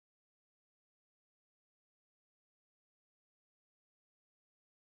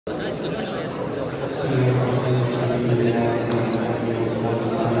بسم الله الرحمن الرحيم الحمد لله رب العالمين والصلاة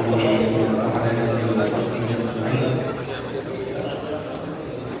والسلام على رسول الله وعلى آله وصحبه أجمعين.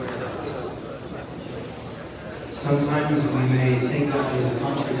 Sometimes we may think that there's a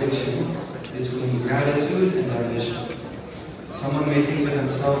contradiction between gratitude and ambition. Someone may think to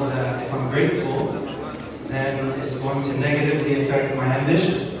themselves that if I'm grateful, then it's going to negatively affect my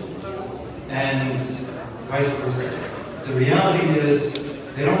ambition, and vice versa. The reality is,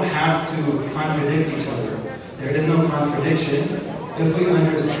 they don't have to contradict each other. There is no contradiction if we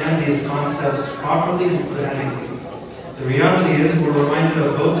understand these concepts properly and Quranically. The reality is, we're reminded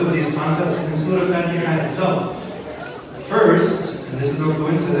of both of these concepts in Surah Fatiha itself. First, and this is no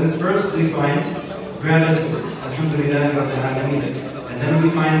coincidence, first we find gratitude, Alhamdulillah Rabbil Alameen. And then we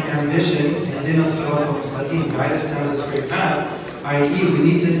find ambition, Ihdina as-siratal mustaqim, guide us down the straight path, i.e. we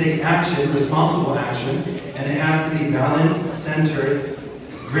need to take action, responsible action, and it has to be balanced, centered,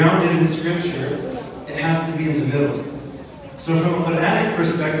 grounded in scripture. It has to be in the middle. So from a Quranic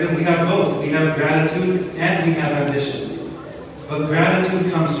perspective, we have both. We have gratitude and we have ambition. But gratitude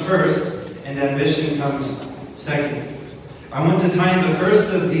comes first and ambition comes second. I want to tie in the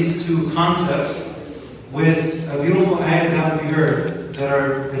first of these two concepts with a beautiful ayah that we heard, that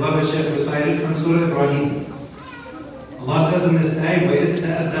our beloved Shaykh recited from Surah Ibrahim. Allah says in this ayah, وَإِذْ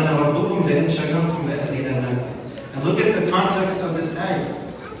تَأَذَّنَ رَبُّكُمْ لَإِنْ شَكَرْتُمْ لَأَزِيدَنَّكُمْ. And look at the context of this ayah.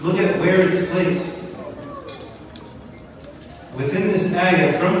 Look at where it's placed. Within this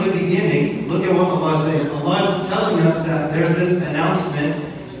ayah, from the beginning, look at what Allah is saying. Allah is telling us that there's this announcement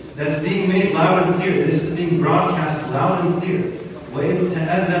that's being made loud and clear. This is being broadcast loud and clear. وَإِذْ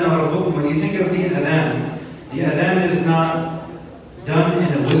تَأَذَّنَ رَبُّكُمْ. When you think of the adhan is not done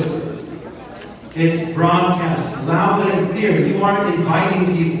in a whisper. It's broadcast loud and clear. You are inviting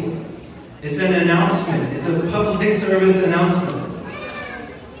people. It's an announcement. It's a public service announcement.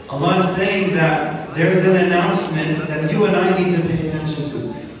 Allah is saying that there's an announcement that you and I need to pay attention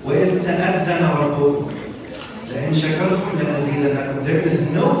to. وَإِذْ تَأَذَّنَ رَبُّكُمْ لَإِنْ شَكَرْتُمْ لَأَزِيدَنَّكُمْ. There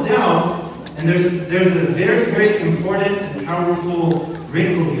is no doubt, and there's a very, very important and powerful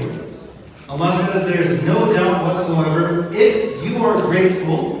wrinkle here. Allah says there is no doubt whatsoever, if you are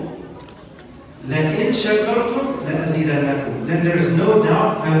grateful, لَإِنْ شَكَرْتُمْ لَأَزِيدَنَّكُمْ, then there is no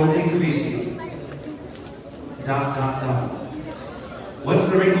doubt I will increase you. ... What's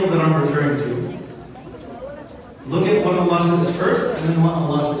the wrinkle that I'm referring to? Look at what Allah says first and then what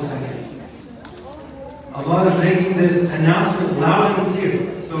Allah says second. Allah is making this announcement loud and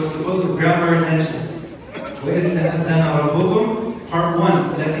clear, so it's supposed to grab our attention. وَإِذْ تَأَذَّنَ رَبُّكُمْ, part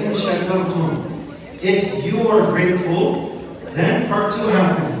 1, لَإِنْ شَكَرْتُمْ. If you are grateful, then part 2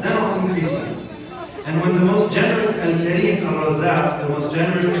 happens, then I'll increase you. And when the most generous Al-Kareem Al-Razzaq, the most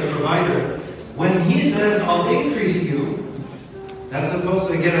generous provider, when he says, I'll increase you, that's supposed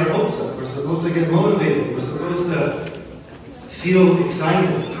to get our hopes up. We're supposed to get motivated. We're supposed to feel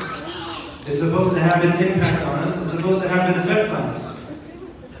excited. It's supposed to have an impact on us. It's supposed to have an effect on us.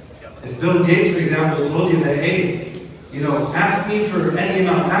 If Bill Gates, for example, told you that, hey, ask me for any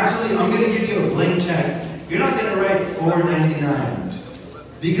amount. Actually, I'm going to give you a blank check. You're not going to write $4.99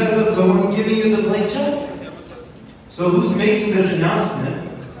 because of the one giving you the blank check. So who's making this announcement?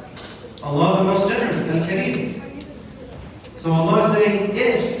 Allah, the most generous, Al-Kareem. So Allah is saying,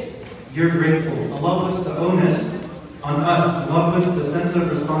 if you're grateful, Allah puts the onus on us. Allah puts the sense of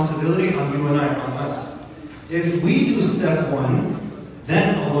responsibility on you and I, on us. If we do step 1,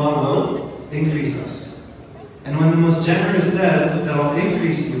 then Allah will increase us. And when the most generous says that I'll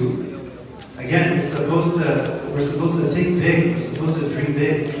increase you, again, we're supposed to think big, we're supposed to dream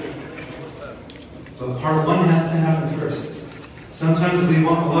big. But part 1 has to happen first. Sometimes we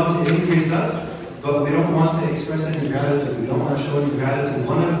want Allah to increase us, but we don't want to express any gratitude. We don't want to show any gratitude.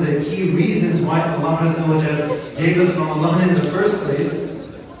 One of the key reasons why Allah Azza wa Jalla gave us Ramadan in the first place,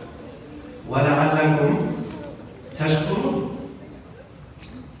 وَلَعَلَّكُمْ تَشْكُرُونَ.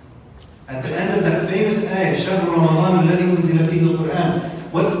 At the end of that famous ayah, شَهْرُ رَمَضَانُ الَّذِي أُنزِلَ فِيهِ الْقُرْآنِ,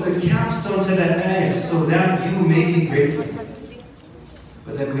 what's the capstone to that ayah? So that you may be grateful.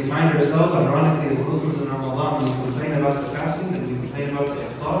 But then we find ourselves, ironically, as Muslims in Ramadan, we complain about the fasting, then we complain about the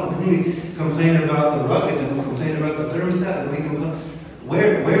iftar, and then we complain about the rug, and then we complain about the thermostat, and we complain.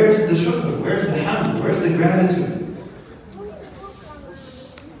 Where's the shukr? Where's the hamd? Where's the gratitude?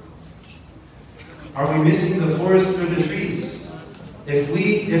 Are we missing the forest for the trees?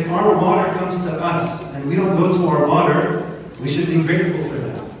 If our water comes to us, and we don't go to our water, we should be grateful for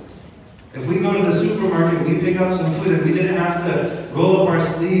that. If we go to the supermarket, we pick up some food and we didn't have to roll up our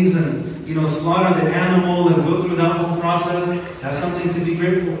sleeves and slaughter the animal and go through that whole process, that's something to be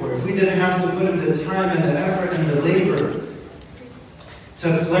grateful for. If we didn't have to put in the time and the effort and the labor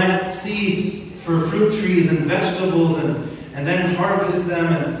to plant seeds for fruit trees and vegetables and then harvest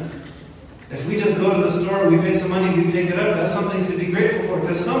them. And if we just go to the store, we pay some money, we pick it up, that's something to be grateful for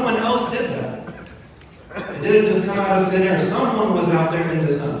because someone else did that. It didn't just come out of thin air. Someone was out there in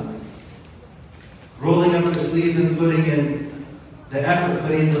the sun, rolling up their sleeves and putting in the effort,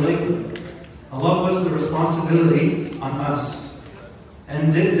 putting in the labor. Allah puts the responsibility on us.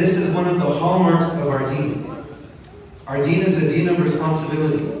 And this is one of the hallmarks of our deen. Our deen is a deen of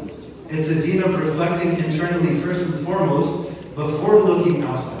responsibility. It's a deen of reflecting internally first and foremost before looking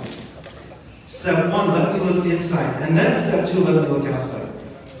outside. Step one, let me look inside. And then step two, let me look outside.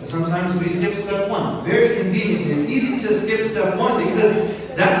 But sometimes we skip step one. Very convenient. It's easy to skip step one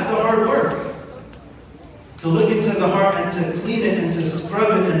because that's the hard work. To look into the heart and to clean it and to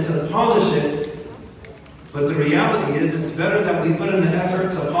scrub it and to polish it. But the reality is it's better that we put in the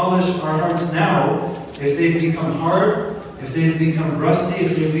effort to polish our hearts now. If they've become hard, if they've become rusty,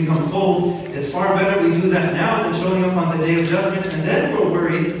 if they've become cold, it's far better we do that now than showing up on the day of judgment and then we're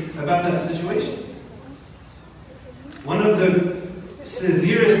worried about that situation. One of the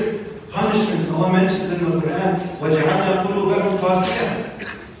severest punishments Allah mentions in the Quran, وَجَعَلْنَا قُلُوبَهُمْ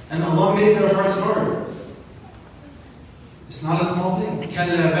قَاسِيَةً, and Allah made their hearts hard. It's not a small thing.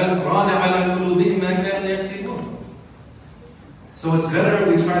 كَلَّا بَلْ رَانَ عَلَى قُلُوبِهِمْ مَا كَانُوا يَكْسِبُونَ. So it's better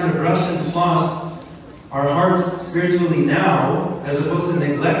we try to brush and floss our hearts spiritually now, as opposed to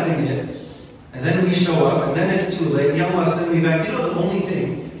neglecting it, and then we show up, and then it's too late. Ya Allah, send me back. You know the only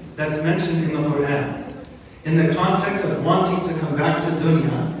thing that's mentioned in the Quran, in the context of wanting to come back to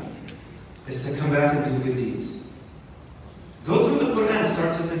dunya, is to come back and do good deeds. Go through the Quran,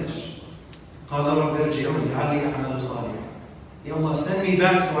 start to finish. قَالَ رَبِّ ارْجِعُونِ لَعَلِّي أَعْمَلُ صَالِحًا. Ya Allah, send me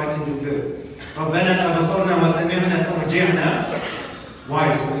back so I can do good. رَبَّنَا أَبَصَرْنَا وَسَمِعْنَا فَارْجِعْنَا.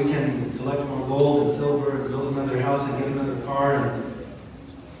 Why? So we can collect more gold and silver and build another house and get another car. And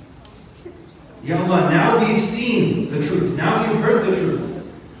Ya Allah, now we've seen the truth. Now we've heard the truth.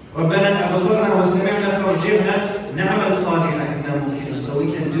 رَبَّنَا أَبَصَرْنَا وَسَمِعْنَا فَارْجِعْنَا نَعْمَلْ صَالِحًا إِنَّا مُوقِنُونَ. So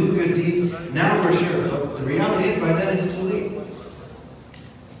we can do good deeds. Now we're sure. But the reality is by then it's too late.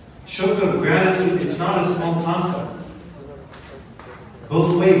 Shukr, gratitude, it's not a small concept.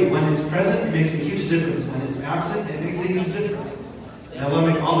 Both ways. When it's present, it makes a huge difference. When it's absent, it makes a huge difference. May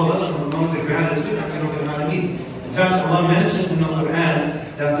Allah make all of us from among the gratitude. In fact, Allah mentions in the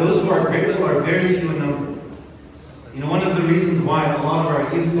Quran that those who are grateful are very few in number. You know, one of the reasons why a lot of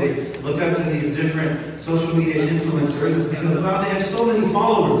our youth, they look up to these different social media influencers is because, wow, they have so many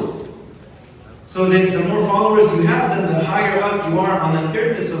followers. So the more followers you have, then the higher up you are on the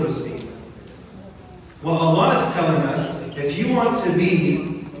pyramid, so to speak. Well, Allah is telling us, if you want to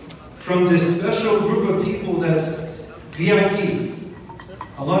be from this special group of people that's VIP,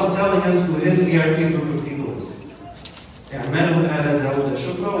 Allah is telling us who His VIP group of people is.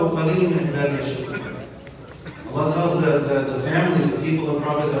 Allah tells the family, the people of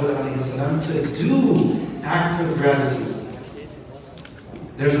Prophet Dawud to do acts of gratitude.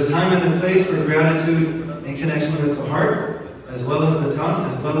 There's a time and a place for gratitude in connection with the heart, as well as the tongue,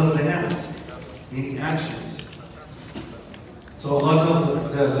 as well as the hands, meaning actions. So Allah tells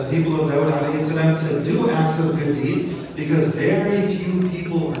the people of Dawud to do acts of good deeds because very few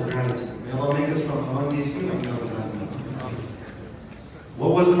people are gratitude. May Allah make us from among these few.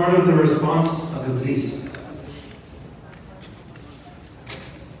 What was part of the response of Iblis?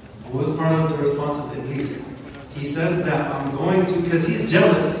 What was part of the response of Iblis? He says that I'm going to, because he's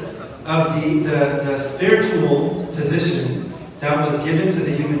jealous of the spiritual position that was given to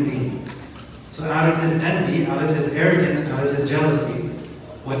the human being. So out of his envy, out of his arrogance, out of his jealousy,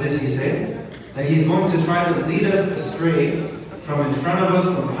 what did he say? That he's going to try to lead us astray from in front of us,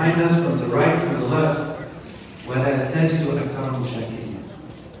 from behind us, from the right, from the left.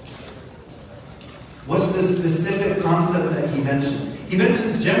 What's the specific concept that he mentions? He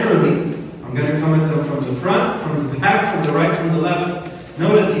mentions generally, I'm going to come at them from the front, from the back, from the right, from the left.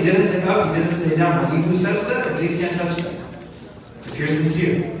 Notice he didn't say up, he didn't say down. When you do sajda, Iblis can't touch them. If you're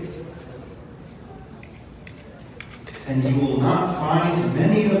sincere. And you will not find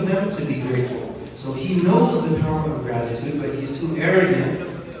many of them to be grateful. So he knows the power of gratitude, but he's too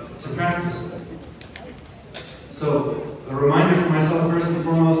arrogant to practice it. So, a reminder for myself first and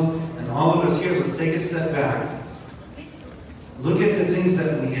foremost, and all of us here, let's take a step back. Look at the things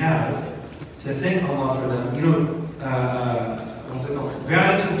that we have to thank Allah for them. You know, what's it called?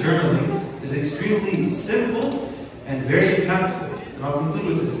 Gratitude journaling is extremely simple and very impactful. And I'll conclude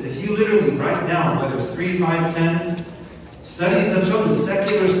with this. If you literally write down, whether it's 3, 5, 10, studies have shown, the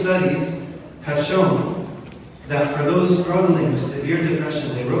secular studies have shown that for those struggling with severe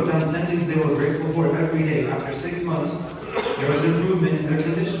depression, they wrote down 10 things they were grateful for every day. After 6 months, there was improvement in their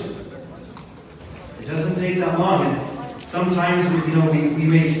condition. doesn't take that long. And sometimes we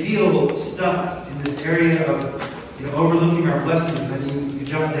may feel stuck in this area of overlooking our blessings. Then you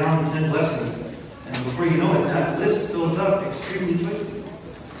jump down 10 blessings. And before you know it, that list fills up extremely quickly.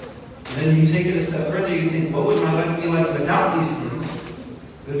 And then you take it a step further, you think, what would my life be like without these things?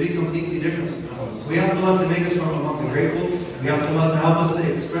 It would be completely different. So we ask Allah to make us from among the grateful. We ask Allah to help us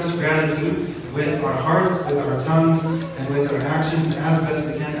to express gratitude with our hearts, with our tongues, and with our actions as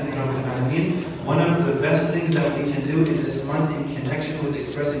best we can. One of the best things that we can do in this month in connection with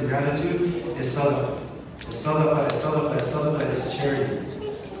expressing gratitude is sadaqah. Sadaqah is charity.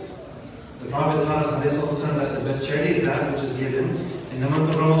 The Prophet taught us that the best charity is that which is given in the month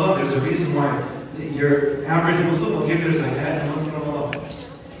of Ramadan. There's a reason why your average Muslim will give their zakat in the month of Ramadan.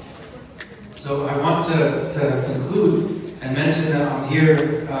 So I want to conclude and mention that I'm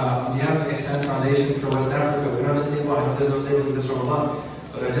here on behalf of the Ihsan Foundation for West Africa. We don't have a table. I know there's no table in this Ramadan,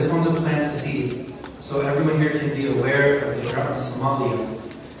 but I just want to plant a seed so everyone here can be aware of the drought in Somalia.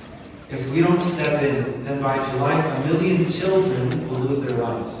 If we don't step in, then by July, 1 million children will lose their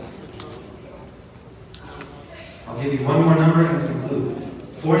lives. I'll give you one more number and conclude.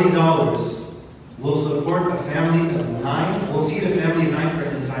 $40 will support a family of 9, will feed a family of 9 for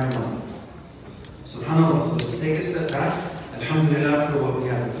an entire month. SubhanAllah, so let's take a step back. Alhamdulillah for what we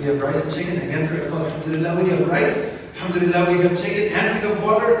have. If we have rice and chicken, again for iftar, alhamdulillah we have rice, alhamdulillah we have chicken, and we have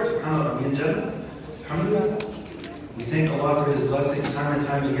water, SubhanAllah, in Jannah. Alhamdulillah. We thank Allah for His blessings time and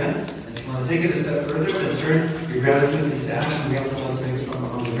time again. And if you want to take it a step further and turn your gratitude into action, we ask Allah to make us from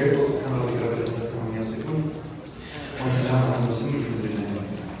among the grateful.